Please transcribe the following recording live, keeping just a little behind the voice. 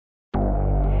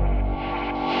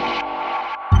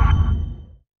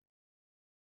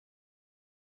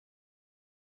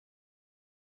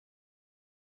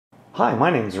Hi, my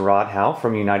name is Rod Howe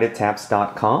from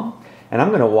UnitedTaps.com, and I'm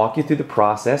going to walk you through the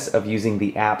process of using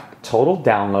the app Total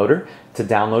Downloader to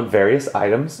download various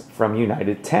items from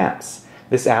United Taps.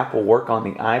 This app will work on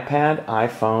the iPad,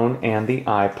 iPhone, and the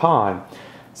iPod.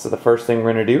 So the first thing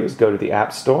we're going to do is go to the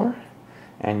App Store,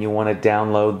 and you want to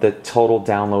download the Total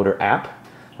Downloader app.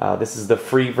 This is the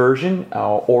free version,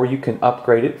 or you can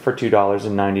upgrade it for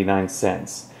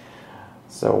 $2.99.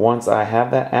 So once I have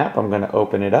that app, I'm going to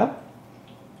open it up.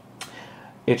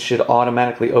 It should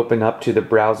automatically open up to the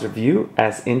browser view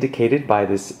as indicated by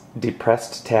this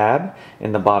depressed tab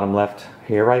in the bottom left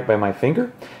here, right by my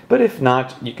finger. But if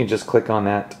not, you can just click on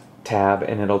that tab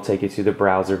and it'll take you to the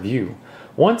browser view.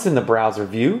 Once in the browser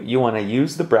view, you want to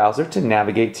use the browser to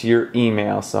navigate to your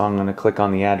email. So I'm going to click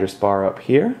on the address bar up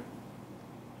here.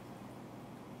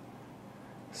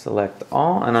 Select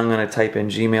all, and I'm going to type in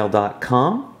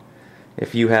gmail.com.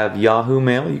 If you have Yahoo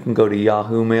Mail, you can go to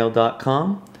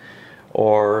yahoomail.com.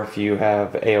 Or if you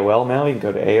have AOL Mail, you can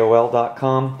go to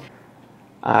AOL.com.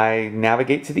 I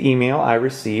navigate to the email I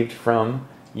received from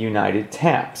United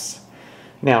Taps.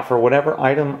 Now, for whatever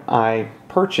item I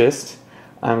purchased,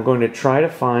 I'm going to try to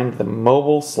find the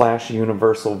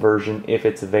mobile/universal version if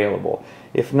it's available.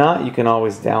 If not, you can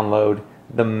always download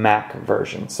the Mac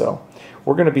version. So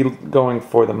we're going to be going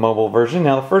for the mobile version.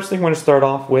 Now, the first thing we're going to start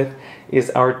off with is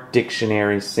our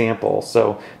dictionary sample.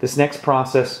 So this next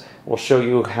process will show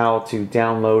you how to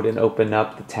download and open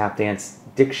up the Tap Dance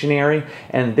dictionary,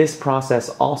 and this process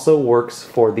also works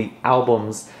for the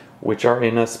albums, which are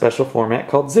in a special format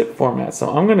called zip format. So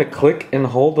I'm going to click and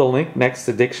hold the link next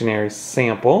to dictionary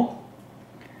sample.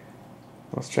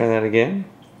 Let's try that again.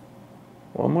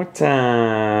 One more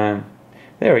time.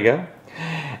 There we go.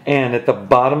 And at the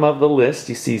bottom of the list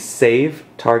you see Save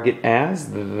Target As.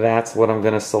 That's what I'm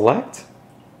going to select.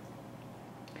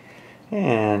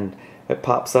 And it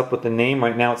pops up with the name.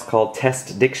 Right now it's called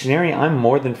Test Dictionary. I'm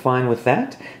more than fine with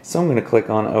that. So I'm going to click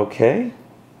on OK.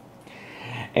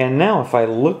 And now if I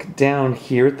look down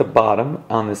here at the bottom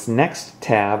on this next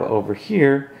tab over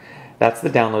here, that's the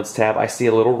Downloads tab, I see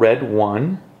a little red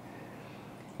 1.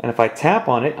 And if I tap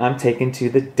on it, I'm taken to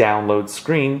the download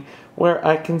screen where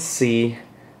I can see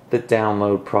the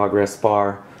download progress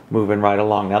bar moving right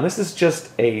along. Now this is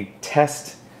just a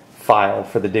test file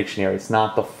for the dictionary. It's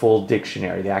not the full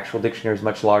dictionary. The actual dictionary is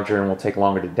much larger and will take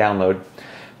longer to download.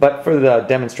 But for the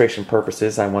demonstration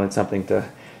purposes, I wanted something to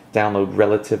download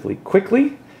relatively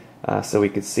quickly so we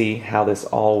could see how this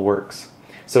all works.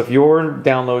 So if your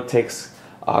download takes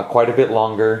quite a bit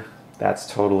longer, that's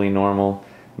totally normal.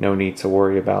 No need to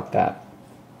worry about that.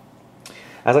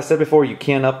 As I said before, you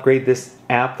can upgrade this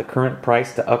app. The current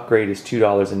price to upgrade is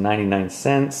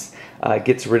 $2.99. It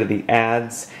gets rid of the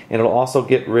ads, and it'll also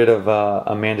get rid of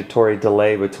a mandatory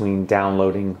delay between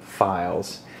downloading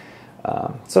files.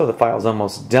 So the file's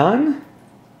almost done.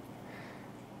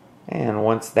 And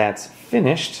once that's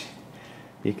finished,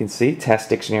 you can see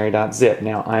testdictionary.zip.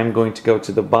 Now I'm going to go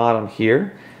to the bottom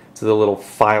here to the little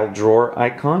file drawer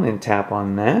icon and tap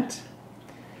on that.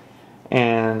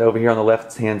 And over here on the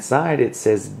left hand side it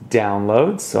says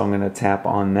downloads, so I'm going to tap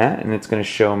on that and it's going to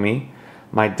show me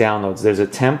my downloads. There's a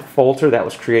temp folder that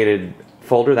was created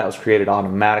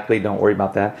automatically, don't worry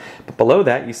about that. But below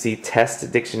that you see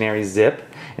Test Dictionary Zip,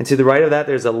 and to the right of that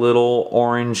there's a little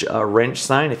orange wrench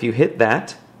sign. If you hit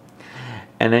that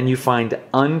and then you find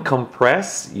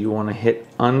uncompress, you want to hit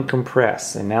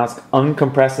uncompress, and now it's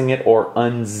uncompressing it or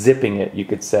unzipping it, you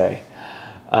could say.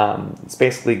 It's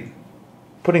basically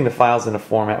putting the files in a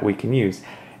format we can use.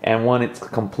 And when it's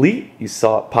complete, you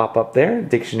saw it pop up there,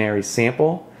 dictionary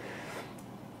sample.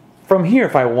 From here,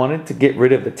 if I wanted to get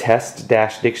rid of the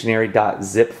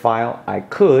test-dictionary.zip file, I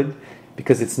could,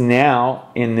 because it's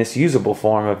now in this usable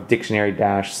form of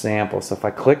dictionary-sample. So if I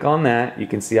click on that, you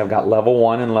can see I've got level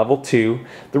 1 and level 2.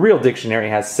 The real dictionary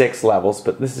has 6 levels,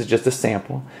 but this is just a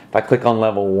sample. If I click on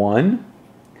level 1,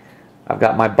 I've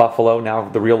got my Buffalo. Now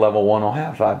the real level 1 will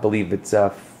have, I believe it's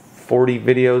 40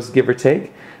 videos, give or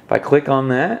take. If I click on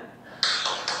that,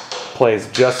 plays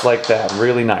just like that.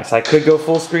 Really nice. I could go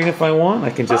full screen if I want. I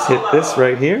can just hit this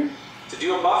right here. To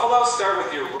do a Buffalo, start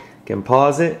with your... I can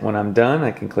pause it. When I'm done,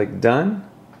 I can click done.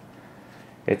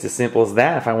 It's as simple as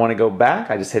that. If I want to go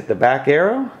back, I just hit the back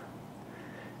arrow.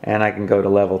 And I can go to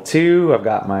level 2. I've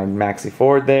got my Maxi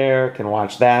Ford there. Can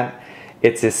watch that.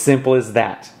 It's as simple as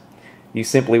that. You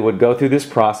simply would go through this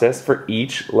process for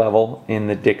each level in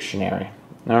the dictionary.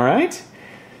 Alright?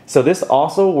 So this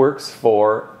also works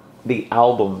for the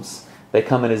albums. They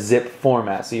come in a zip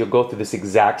format. So you'll go through this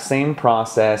exact same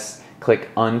process, click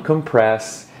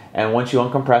uncompress, and once you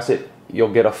uncompress it,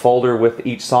 you'll get a folder with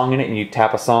each song in it, and you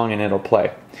tap a song and it'll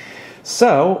play.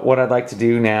 So what I'd like to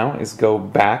do now is go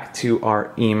back to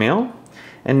our email,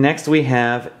 and next we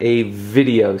have a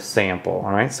video sample.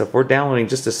 Alright, so if we're downloading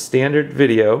just a standard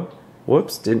video,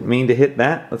 whoops, didn't mean to hit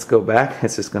that. Let's go back.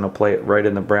 It's just going to play it right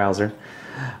in the browser.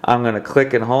 I'm going to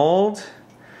click and hold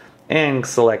and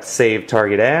select Save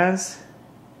Target As.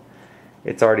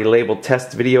 It's already labeled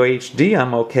Test Video HD.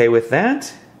 I'm okay with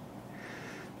that.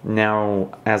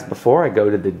 Now, as before, I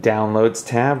go to the Downloads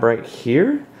tab right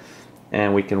here,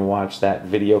 and we can watch that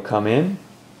video come in.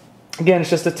 Again, it's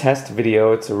just a test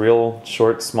video. It's a real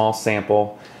short, small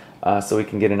sample, so we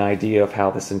can get an idea of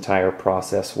how this entire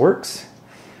process works.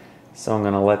 So I'm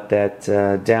going to let that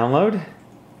download,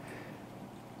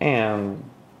 and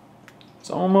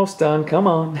it's almost done. Come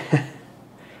on.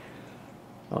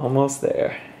 Almost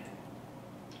there.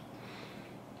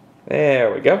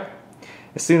 There we go.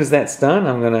 As soon as that's done,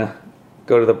 I'm going to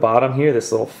go to the bottom here,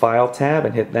 this little File tab,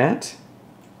 and hit that.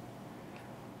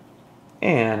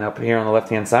 And up here on the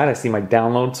left-hand side, I see my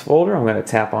Downloads folder. I'm going to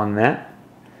tap on that.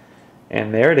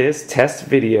 And there it is, Test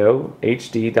Video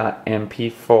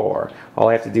HD.mp4. All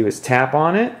I have to do is tap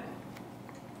on it.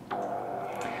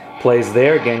 Plays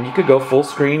there. Again, you could go full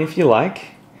screen if you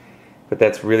like, but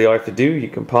that's really all I have to do. You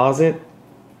can pause it,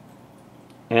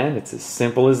 and it's as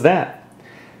simple as that.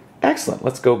 Excellent.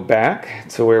 Let's go back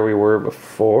to where we were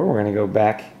before. We're going to go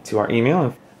back to our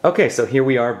email. Okay, so here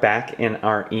we are back in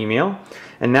our email,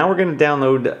 and now we're going to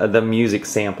download the music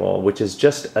sample, which is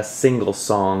just a single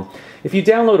song. If you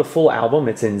download a full album,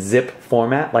 it's in zip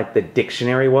format like the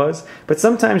dictionary was, but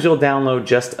sometimes you'll download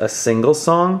just a single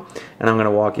song, and I'm going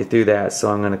to walk you through that.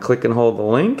 So I'm going to click and hold the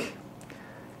link,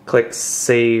 click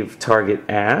Save Target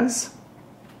As.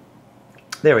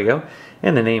 There we go,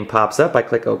 and the name pops up. I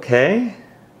click OK.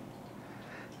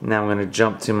 Now I'm going to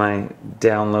jump to my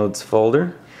Downloads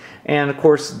folder. And of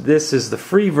course, this is the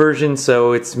free version,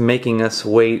 so it's making us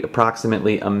wait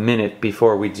approximately a minute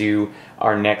before we do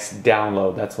our next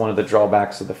download. That's one of the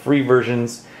drawbacks of the free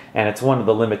versions, and it's one of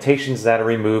the limitations that are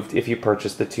removed if you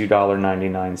purchase the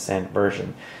 $2.99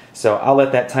 version. So I'll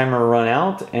let that timer run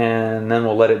out, and then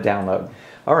we'll let it download.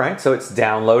 Alright, so it's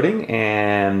downloading,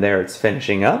 and there it's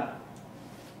finishing up.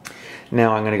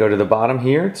 Now I'm going to go to the bottom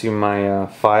here to my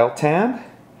File tab.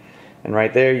 And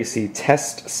right there you see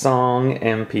Test Song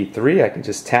MP3. I can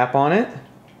just tap on it.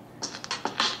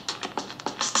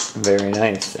 Very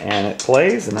nice. And it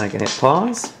plays, and I can hit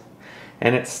pause,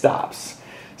 and it stops.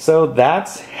 So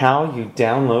that's how you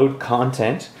download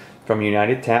content from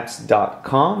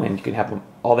UnitedTaps.com, and you can have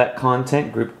all that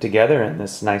content grouped together in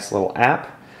this nice little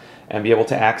app and be able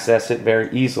to access it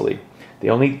very easily. The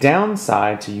only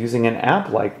downside to using an app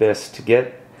like this to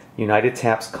get United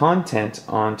Taps content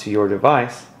onto your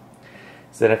device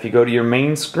is that if you go to your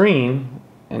main screen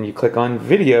and you click on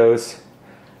videos,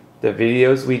 the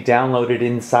videos we downloaded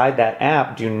inside that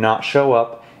app do not show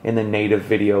up in the native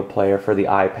video player for the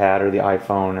iPad or the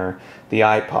iPhone or the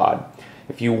iPod.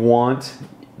 If you want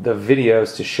the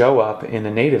videos to show up in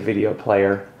the native video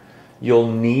player,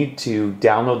 you'll need to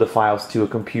download the files to a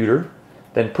computer,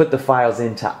 then put the files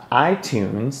into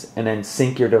iTunes, and then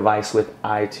sync your device with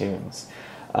iTunes.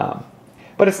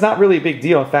 But it's not really a big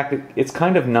deal. In fact, it's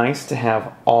kind of nice to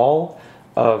have all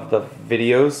of the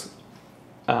videos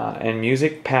and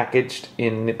music packaged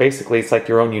in, basically it's like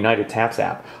your own United Taps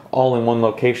app, all in one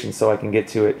location, so I can get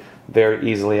to it very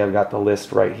easily. I've got the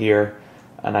list right here,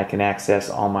 and I can access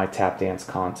all my tap dance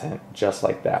content just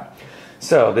like that.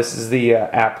 So this is the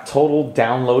app Total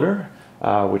Downloader,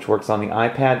 which works on the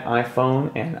iPad,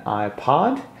 iPhone, and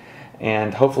iPod.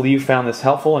 And hopefully you found this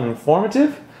helpful and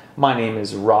informative. My name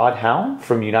is Rod Howell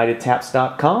from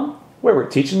UnitedTaps.com, where we're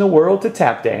teaching the world to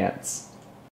tap dance.